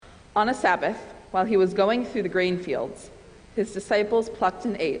On a Sabbath, while he was going through the grain fields, his disciples plucked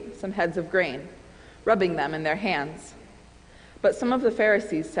and ate some heads of grain, rubbing them in their hands. But some of the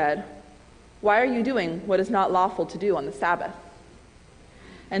Pharisees said, "Why are you doing what is not lawful to do on the Sabbath?"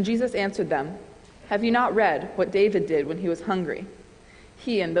 And Jesus answered them, "Have you not read what David did when he was hungry,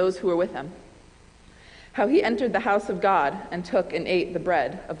 he and those who were with him? How he entered the house of God and took and ate the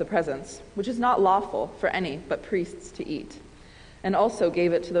bread of the presence, which is not lawful for any but priests to eat, and also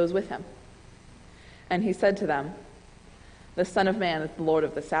gave it to those with him. And he said to them, 'The Son of Man is the Lord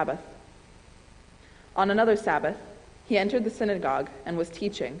of the Sabbath.' On another Sabbath, he entered the synagogue and was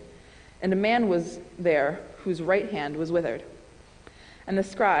teaching, and a man was there whose right hand was withered. And the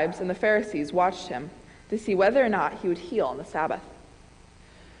scribes and the Pharisees watched him to see whether or not he would heal on the Sabbath,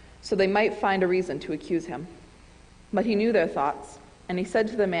 so they might find a reason to accuse him. But he knew their thoughts, and he said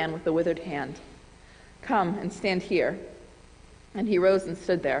to the man with the withered hand, 'Come and stand here.' And he rose and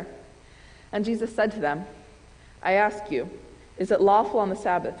stood there. And Jesus said to them, 'I ask you, is it lawful on the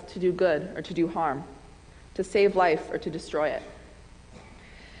Sabbath to do good or to do harm, to save life or to destroy it?'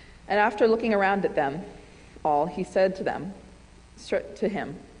 And after looking around at them all, he said to him, 'Stretch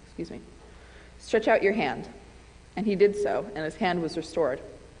out your hand.' And he did so, and his hand was restored.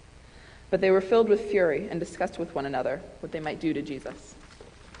 But they were filled with fury and discussed with one another what they might do to Jesus."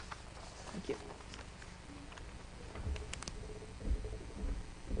 Thank you.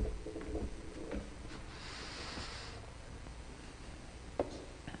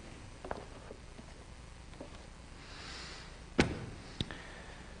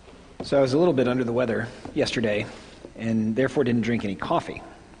 So I was a little bit under the weather yesterday and therefore didn't drink any coffee,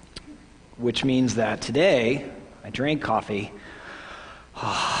 which means that today I drank coffee,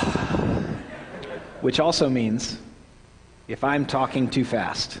 which also means if I'm talking too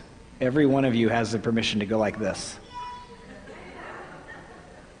fast, every one of you has the permission to go like this.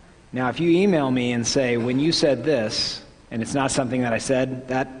 Now, if you email me and say, when you said this, and it's not something that I said,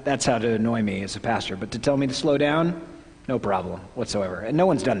 that's how to annoy me as a pastor. But to tell me to slow down, no problem whatsoever. And no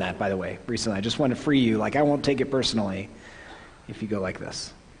one's done that, by the way, recently. I just want to free you. Like, I won't take it personally if you go like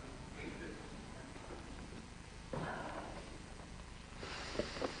this.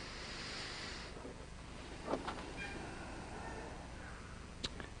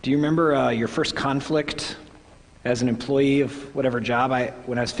 Do you remember your first conflict as an employee of whatever job?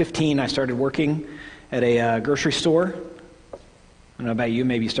 When I was 15, I started working at a grocery store. I don't know about you,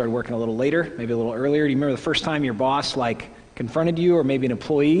 maybe you started working a little later, maybe a little earlier. Do you remember the first time your boss confronted you, or maybe an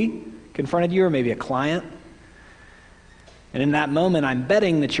employee confronted you, or maybe a client? And in that moment, I'm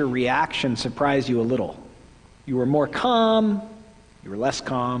betting that your reaction surprised you a little. You were more calm, you were less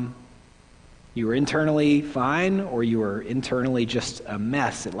calm, you were internally fine, or you were internally just a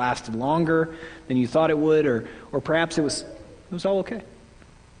mess. It lasted longer than you thought it would, or perhaps it was all okay.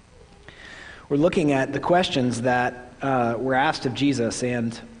 We're looking at the questions that were asked of Jesus,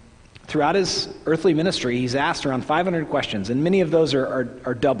 and throughout his earthly ministry, he's asked around 500 questions, and many of those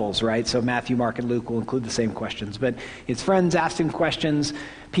are doubles, right? So Matthew, Mark, and Luke will include the same questions. But his friends asked him questions,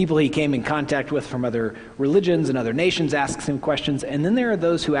 people he came in contact with from other religions and other nations asked him questions, and then there are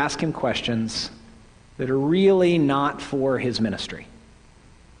those who ask him questions that are really not for his ministry.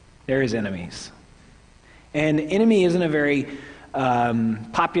 They're his enemies. And enemy isn't a very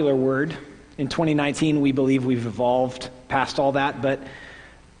popular word. In 2019, we believe we've evolved past all that, but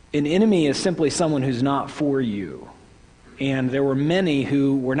an enemy is simply someone who's not for you. And there were many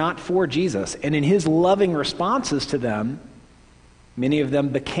who were not for Jesus. And in his loving responses to them, many of them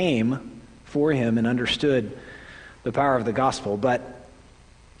became for him and understood the power of the gospel. But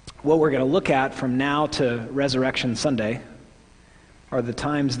what we're going to look at from now to Resurrection Sunday are the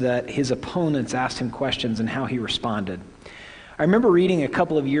times that his opponents asked him questions and how he responded. I remember reading a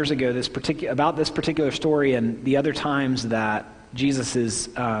couple of years ago about this particular story and the other times that Jesus is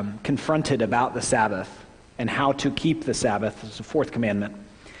confronted about the Sabbath and how to keep the Sabbath. It's the fourth commandment.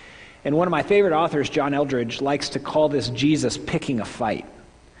 And one of my favorite authors, John Eldredge, likes to call this Jesus picking a fight.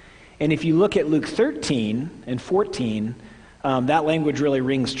 And if you look at Luke 13 and 14, that language really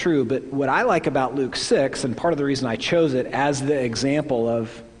rings true. But what I like about Luke 6, and part of the reason I chose it as the example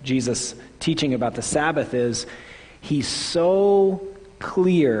of Jesus teaching about the Sabbath, is he's so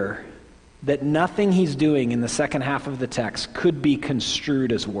clear that nothing he's doing in the second half of the text could be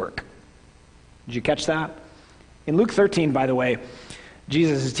construed as work. Did you catch that? In Luke 13, by the way,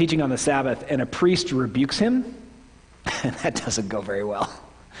 Jesus is teaching on the Sabbath, and a priest rebukes him, and that doesn't go very well.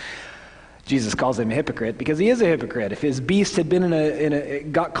 Jesus calls him a hypocrite because he is a hypocrite. If his beast had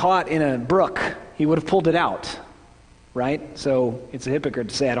been got caught in a brook, he would have pulled it out, right? So it's a hypocrite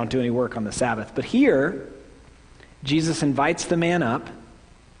to say, I don't do any work on the Sabbath. But here, Jesus invites the man up,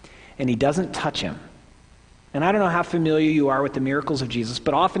 and he doesn't touch him. And I don't know how familiar you are with the miracles of Jesus,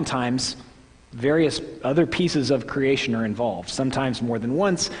 but oftentimes various other pieces of creation are involved, sometimes more than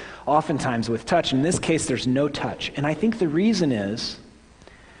once, oftentimes with touch. In this case, there's no touch. And I think the reason is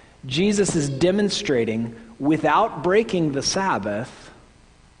Jesus is demonstrating, without breaking the Sabbath,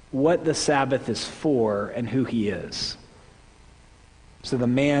 what the Sabbath is for and who he is. So the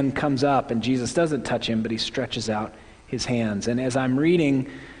man comes up, and Jesus doesn't touch him, but he stretches out his hands. And as I'm reading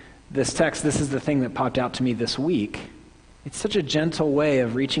this text, this is the thing that popped out to me this week. It's such a gentle way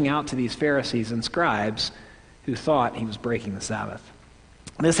of reaching out to these Pharisees and scribes who thought he was breaking the Sabbath.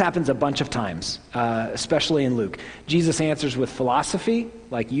 This happens a bunch of times, especially in Luke. Jesus answers with philosophy,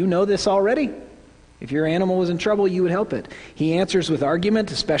 like, you know this already. If your animal was in trouble, you would help it. He answers with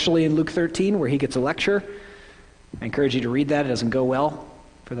argument, especially in Luke 13, where he gets a lecture. I encourage you to read that. It doesn't go well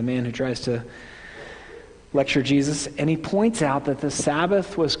for the man who tries to lecture Jesus. And he points out that the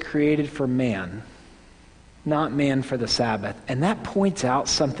Sabbath was created for man, not man for the Sabbath. And that points out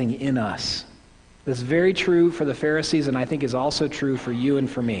something in us. That's very true for the Pharisees, and I think is also true for you and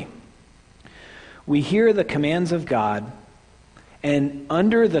for me. We hear the commands of God, and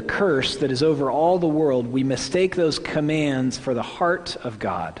under the curse that is over all the world, we mistake those commands for the heart of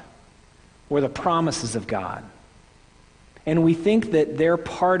God or the promises of God. And we think that they're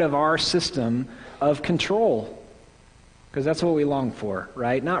part of our system of control, because that's what we long for,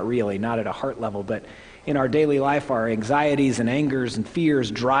 right? Not really, not at a heart level, but in our daily life, our anxieties and angers and fears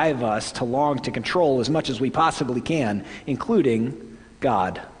drive us to long to control as much as we possibly can, including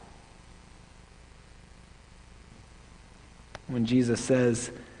God. When Jesus says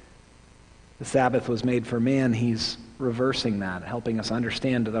the Sabbath was made for man, he's reversing that, helping us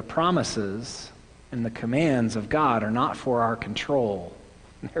understand the promises and the commands of God are not for our control,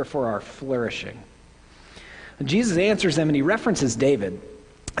 they're for our flourishing. And Jesus answers them, and he references David.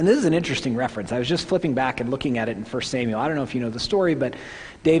 And this is an interesting reference. I was just flipping back and looking at it in 1 Samuel. I don't know if you know the story, but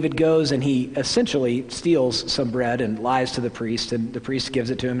David goes and he essentially steals some bread and lies to the priest, and the priest gives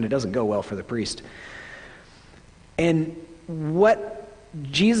it to him, and it doesn't go well for the priest. And what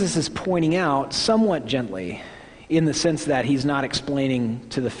Jesus is pointing out somewhat gently, in the sense that he's not explaining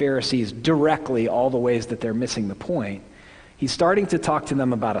to the Pharisees directly all the ways that they're missing the point, he's starting to talk to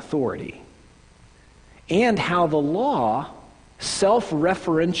them about authority and how the law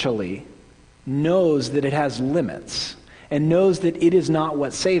self-referentially knows that it has limits and knows that it is not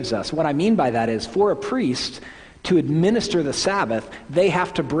what saves us. What I mean by that is, for a priest to administer the Sabbath, they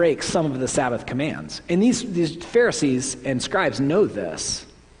have to break some of the Sabbath commands. And these Pharisees and scribes know this,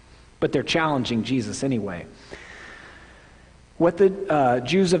 but they're challenging Jesus anyway. What the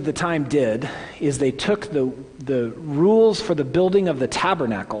Jews of the time did is they took the rules for the building of the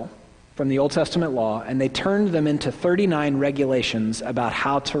tabernacle from the Old Testament law, and they turned them into 39 regulations about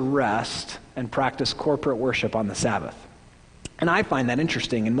how to rest and practice corporate worship on the Sabbath. And I find that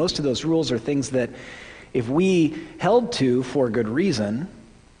interesting, and most of those rules are things that, if we held to for good reason,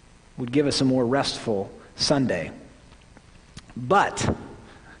 would give us a more restful Sunday. But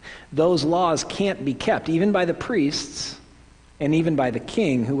those laws can't be kept, even by the priests and even by the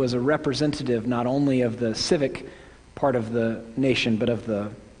king, who was a representative not only of the civic part of the nation, but of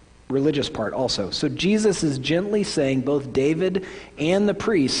the religious part also. So Jesus is gently saying both David and the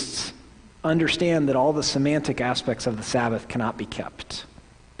priests understand that all the semantic aspects of the Sabbath cannot be kept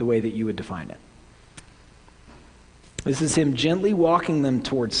the way that you would define it. This is him gently walking them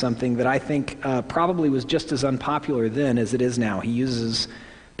towards something that I think probably was just as unpopular then as it is now. He uses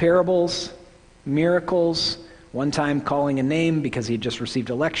parables, miracles, one time calling a name because he had just received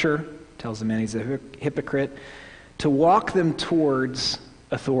a lecture, tells the man he's a hypocrite, to walk them towards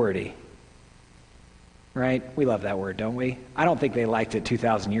authority. Right? We love that word, don't we? I don't think they liked it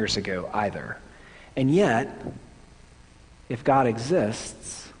 2,000 years ago either. And yet, if God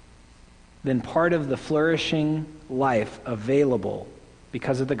exists, then part of the flourishing life available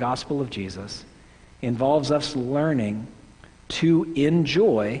because of the gospel of Jesus involves us learning to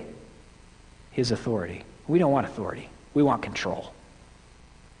enjoy his authority. We don't want authority. We want control.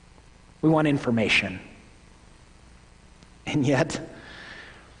 We want information. And yet,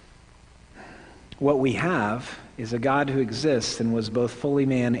 what we have is a God who exists and was both fully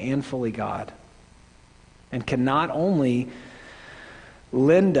man and fully God, and can not only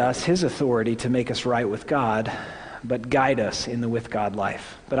lend us his authority to make us right with God, but guide us in the with God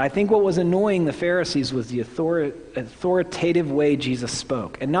life. But I think what was annoying the Pharisees was the authoritative way Jesus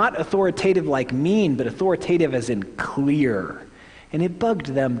spoke. And not authoritative like mean, but authoritative as in clear. And it bugged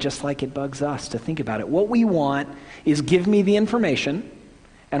them just like it bugs us to think about it. What we want is, give me the information,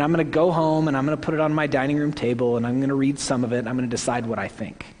 and I'm going to go home and I'm going to put it on my dining room table and I'm going to read some of it and I'm going to decide what I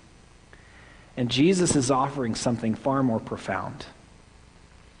think. And Jesus is offering something far more profound.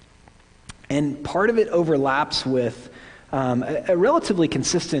 And part of it overlaps with a relatively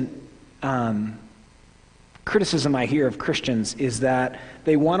consistent criticism I hear of Christians is that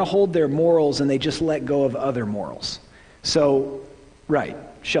they want to hold their morals and they just let go of other morals. So, right,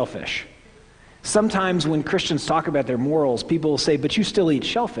 shellfish. Sometimes when Christians talk about their morals, people will say, but you still eat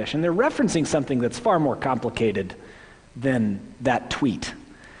shellfish. And they're referencing something that's far more complicated than that tweet.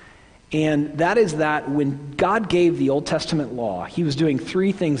 And that is that when God gave the Old Testament law, he was doing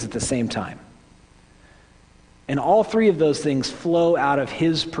three things at the same time. And all three of those things flow out of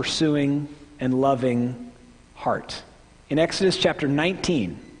his pursuing and loving heart. In Exodus chapter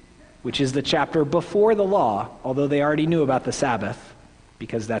 19, which is the chapter before the law, although they already knew about the Sabbath,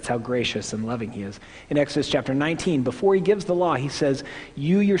 because that's how gracious and loving he is. In Exodus chapter 19, before he gives the law, he says,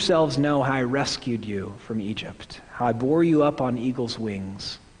 you yourselves know how I rescued you from Egypt, how I bore you up on eagle's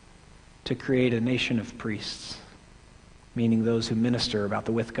wings to create a nation of priests, meaning those who minister about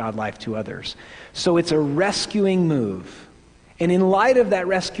the with God life to others. So it's a rescuing move. And in light of that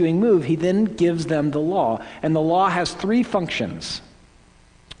rescuing move, he then gives them the law. And the law has three functions.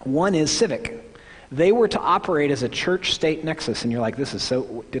 One is civic. They were to operate as a church-state nexus. And you're like, this is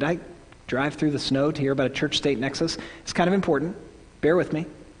so... Did I drive through the snow to hear about a church-state nexus? It's kind of important. Bear with me.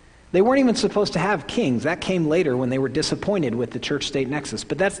 They weren't even supposed to have kings. That came later when they were disappointed with the church-state nexus.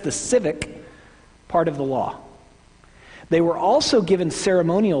 But that's the civic part of the law. They were also given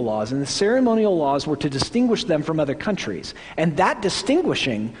ceremonial laws, and the ceremonial laws were to distinguish them from other countries. And that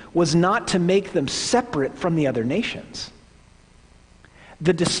distinguishing was not to make them separate from the other nations.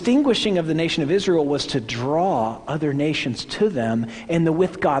 The distinguishing of the nation of Israel was to draw other nations to them in the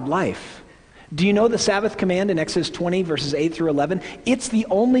with God life. Do you know the Sabbath command in Exodus 20, verses 8 through 11? It's the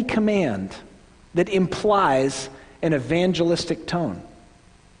only command that implies an evangelistic tone.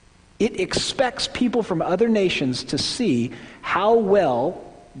 It expects people from other nations to see how well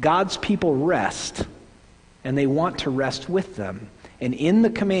God's people rest, and they want to rest with them. And in the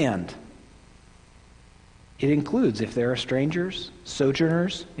command, it includes, if there are strangers,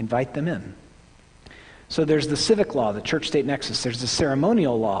 sojourners, invite them in. So there's the civic law, the church-state nexus. There's the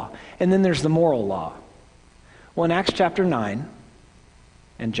ceremonial law, and then there's the moral law. Well, in Acts chapter 9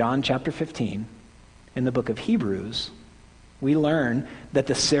 and John chapter 15, in the book of Hebrews, we learn that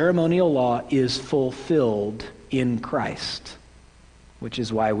the ceremonial law is fulfilled in Christ, which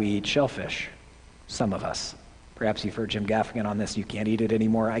is why we eat shellfish, some of us. Perhaps you've heard Jim Gaffigan on this. You can't eat it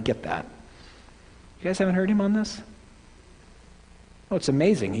anymore. I get that. You guys haven't heard him on this? Oh, it's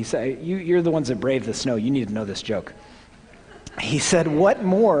amazing. He said, you're the ones that brave the snow. You need to know this joke. He said, what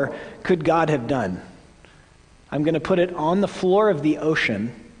more could God have done? I'm going to put it on the floor of the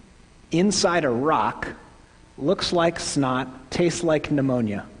ocean, inside a rock, looks like snot, tastes like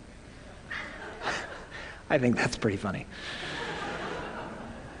pneumonia. I think that's pretty funny.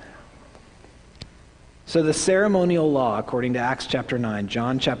 So the ceremonial law, according to Acts chapter 9,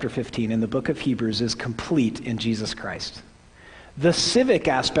 John chapter 15, and the book of Hebrews, is complete in Jesus Christ. The civic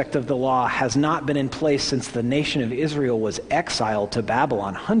aspect of the law has not been in place since the nation of Israel was exiled to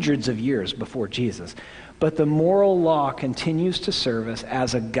Babylon hundreds of years before Jesus. But the moral law continues to serve us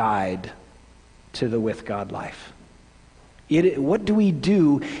as a guide to the with God life. What do we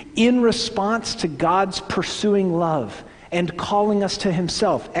do in response to God's pursuing love and calling us to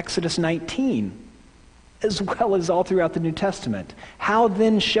himself? Exodus 19. As well as all throughout the New Testament. How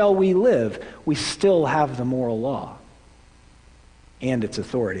then shall we live? We still have the moral law and its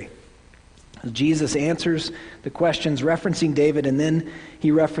authority. Jesus answers the questions referencing David, and then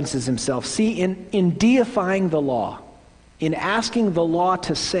he references himself. See, in deifying the law, in asking the law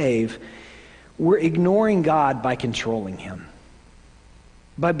to save, we're ignoring God by controlling him.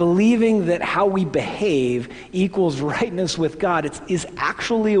 By believing that how we behave equals rightness with God, it is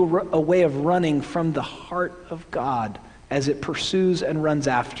actually a way of running from the heart of God as it pursues and runs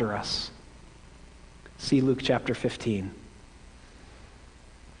after us. See Luke chapter 15.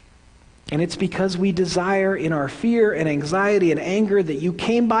 And it's because we desire in our fear and anxiety and anger that you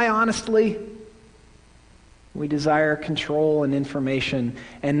came by honestly. We desire control and information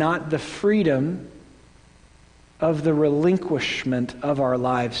and not the freedom of the relinquishment of our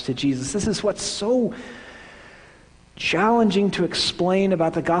lives to Jesus. This is what's so challenging to explain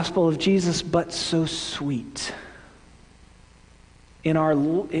about the gospel of Jesus, but so sweet.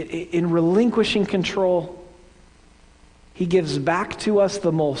 In relinquishing control, he gives back to us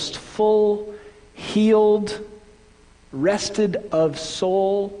the most full, healed, rested of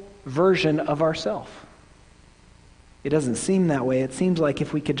soul version of ourself. It doesn't seem that way. It seems like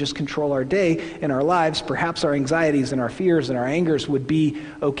if we could just control our day and our lives, perhaps our anxieties and our fears and our angers would be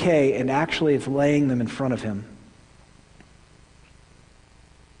okay, and actually it's laying them in front of him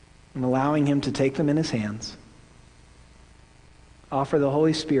and allowing him to take them in his hands, offer the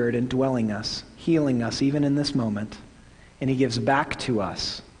Holy Spirit indwelling us, healing us even in this moment, and he gives back to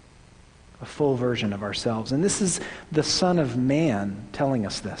us a full version of ourselves. And this is the Son of Man telling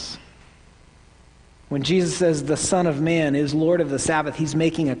us this. When Jesus says the Son of Man is Lord of the Sabbath, he's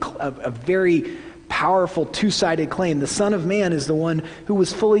making a very powerful two-sided claim. The Son of Man is the one who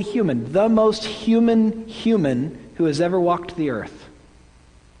was fully human, the most human who has ever walked the earth,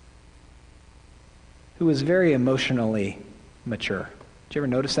 who was very emotionally mature. Did you ever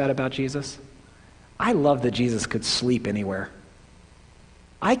notice that about Jesus? I love that Jesus could sleep anywhere.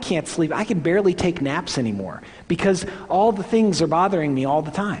 I can't sleep. I can barely take naps anymore because all the things are bothering me all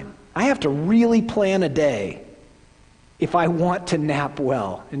the time. I have to really plan a day if I want to nap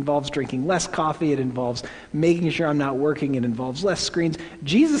well. It involves drinking less coffee. It involves making sure I'm not working. It involves less screens.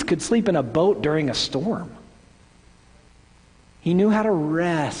 Jesus could sleep in a boat during a storm. He knew how to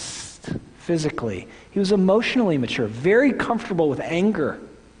rest physically. He was emotionally mature, very comfortable with anger,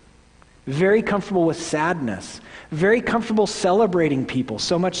 very comfortable with sadness, very comfortable celebrating people,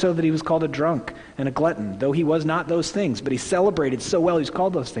 so much so that he was called a drunk and a glutton, though he was not those things, but he celebrated so well he was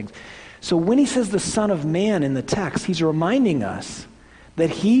called those things. So when he says the Son of Man in the text, he's reminding us that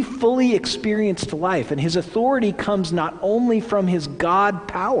he fully experienced life, and his authority comes not only from his God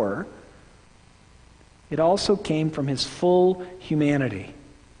power, it also came from his full humanity.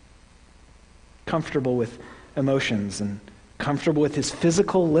 Comfortable with emotions and comfortable with his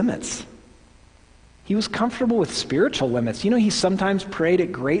physical limits. He was comfortable with spiritual limits. You know, he sometimes prayed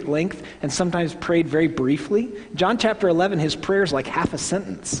at great length and sometimes prayed very briefly. John chapter 11, his prayer is like half a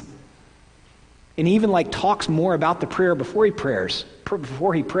sentence. And he even talks more about the prayer before he prays,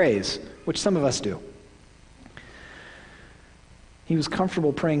 which some of us do. He was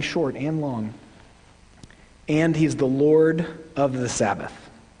comfortable praying short and long. And he's the Lord of the Sabbath,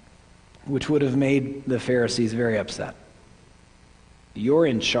 which would have made the Pharisees very upset. You're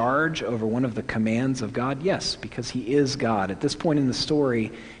in charge over one of the commands of God? Yes, because he is God. At this point in the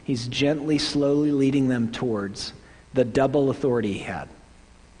story, he's gently, slowly leading them towards the double authority he had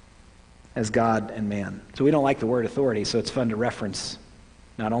as God and man. So we don't like the word authority, so it's fun to reference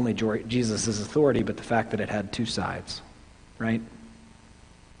not only Jesus' authority, but the fact that it had two sides, right?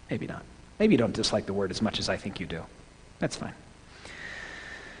 Maybe not. Maybe you don't dislike the word as much as I think you do. That's fine.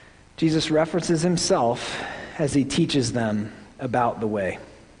 Jesus references himself as he teaches them about the way.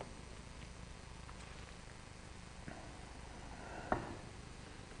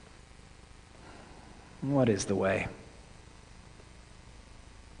 What is the way?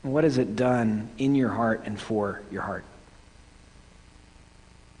 What has it done in your heart and for your heart?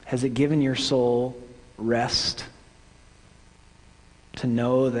 Has it given your soul rest to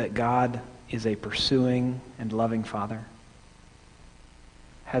know that God is a pursuing and loving Father?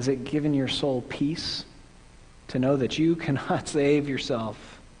 Has it given your soul peace to know that you cannot save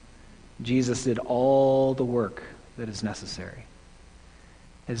yourself? Jesus did all the work that is necessary.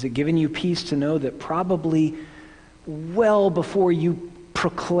 Has it given you peace to know that probably well before you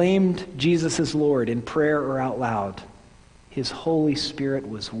proclaimed Jesus as Lord in prayer or out loud, his Holy Spirit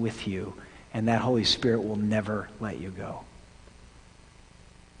was with you, and that Holy Spirit will never let you go?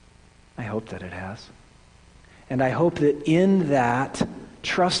 I hope that it has. And I hope that in that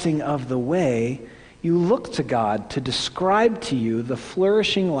trusting of the way, you look to God to describe to you the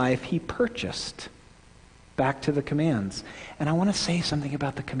flourishing life he purchased. Back to the commands. And I want to say something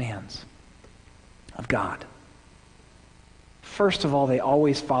about the commands of God. First of all, they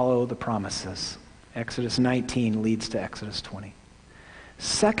always follow the promises. Exodus 19 leads to Exodus 20.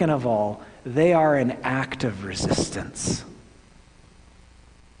 Second of all, they are an act of resistance.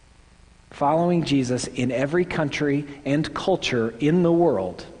 Following Jesus in every country and culture in the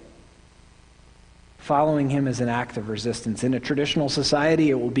world, following him is an act of resistance. In a traditional society,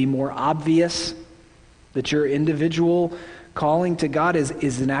 it will be more obvious that your individual calling to God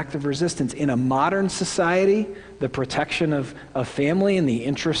is an act of resistance. In a modern society, the protection of family and the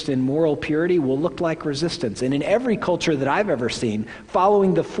interest in moral purity will look like resistance. And in every culture that I've ever seen,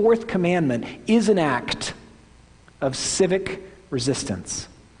 following the fourth commandment is an act of civic resistance.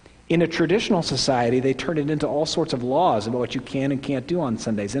 In a traditional society, they turn it into all sorts of laws about what you can and can't do on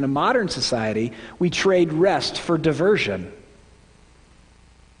Sundays. In a modern society, we trade rest for diversion.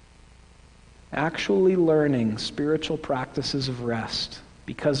 Actually learning spiritual practices of rest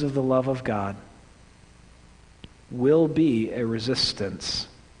because of the love of God will be a resistance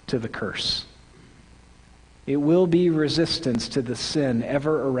to the curse. It will be resistance to the sin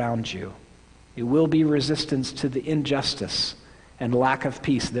ever around you. It will be resistance to the injustice and lack of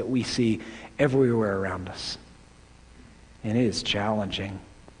peace that we see everywhere around us. And it is challenging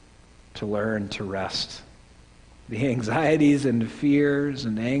to learn to rest. The anxieties and fears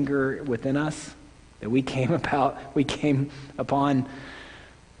and anger within us that we came upon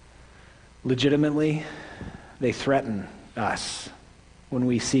legitimately, they threaten us when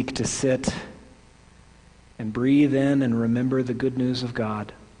we seek to sit and breathe in and remember the good news of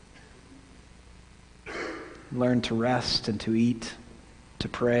God. Learn to rest and to eat, to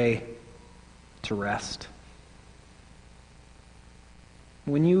pray, to rest.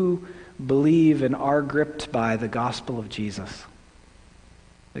 When you believe and are gripped by the gospel of Jesus,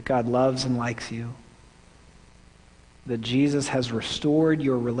 that God loves and likes you, that Jesus has restored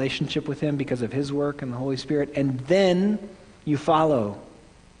your relationship with him because of his work and the Holy Spirit, and then you follow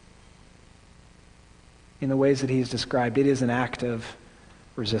in the ways that he's described, it is an act of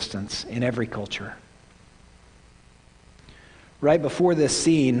resistance in every culture. Right before this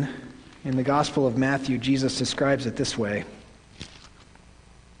scene, in the Gospel of Matthew, Jesus describes it this way.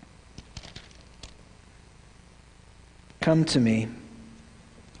 Come to me,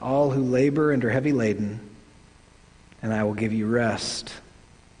 all who labor and are heavy laden, and I will give you rest.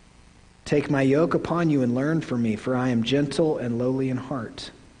 Take my yoke upon you and learn from me, for I am gentle and lowly in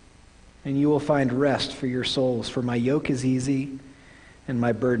heart, and you will find rest for your souls, for my yoke is easy and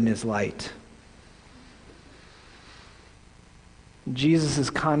my burden is light.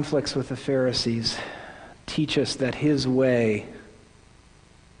 Jesus' conflicts with the Pharisees teach us that his way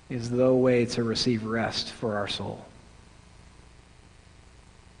is the way to receive rest for our soul.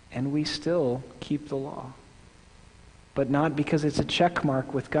 And we still keep the law. But not because it's a check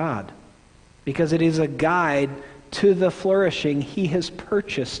mark with God. Because it is a guide to the flourishing he has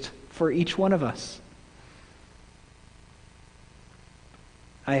purchased for each one of us.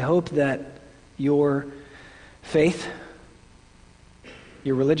 I hope that your faith,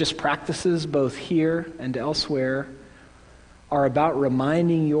 your religious practices, both here and elsewhere, are about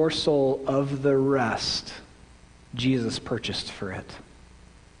reminding your soul of the rest Jesus purchased for it.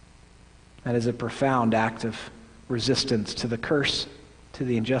 That is a profound act of resistance to the curse, to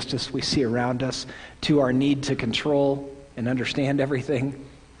the injustice we see around us, to our need to control and understand everything.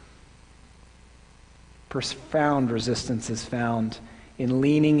 Profound resistance is found in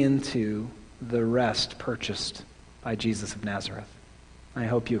leaning into the rest purchased by Jesus of Nazareth. I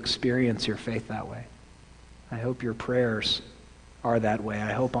hope you experience your faith that way. I hope your prayers are that way.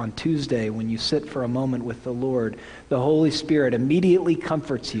 I hope on Tuesday, when you sit for a moment with the Lord, the Holy Spirit immediately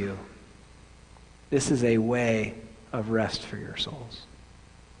comforts you. This is a way of rest for your souls.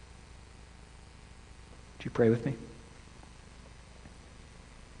 Would you pray with me?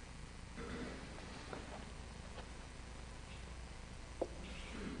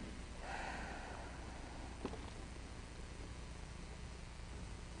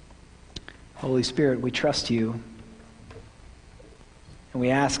 Holy Spirit, we trust you, and we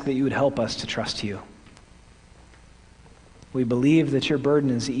ask that you would help us to trust you. We believe that your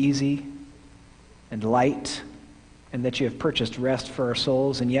burden is easy and light, and that you have purchased rest for our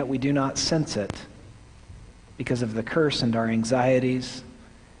souls, and yet we do not sense it because of the curse and our anxieties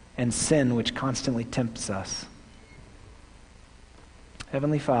and sin which constantly tempts us.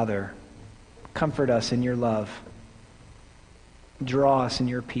 Heavenly Father, comfort us in your love. Draw us in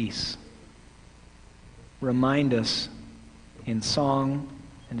your peace. Remind us in song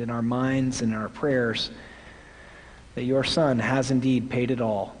and in our minds and in our prayers that your Son has indeed paid it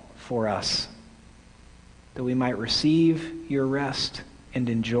all for us, that we might receive your rest and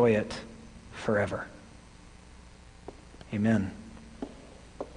enjoy it forever. Amen.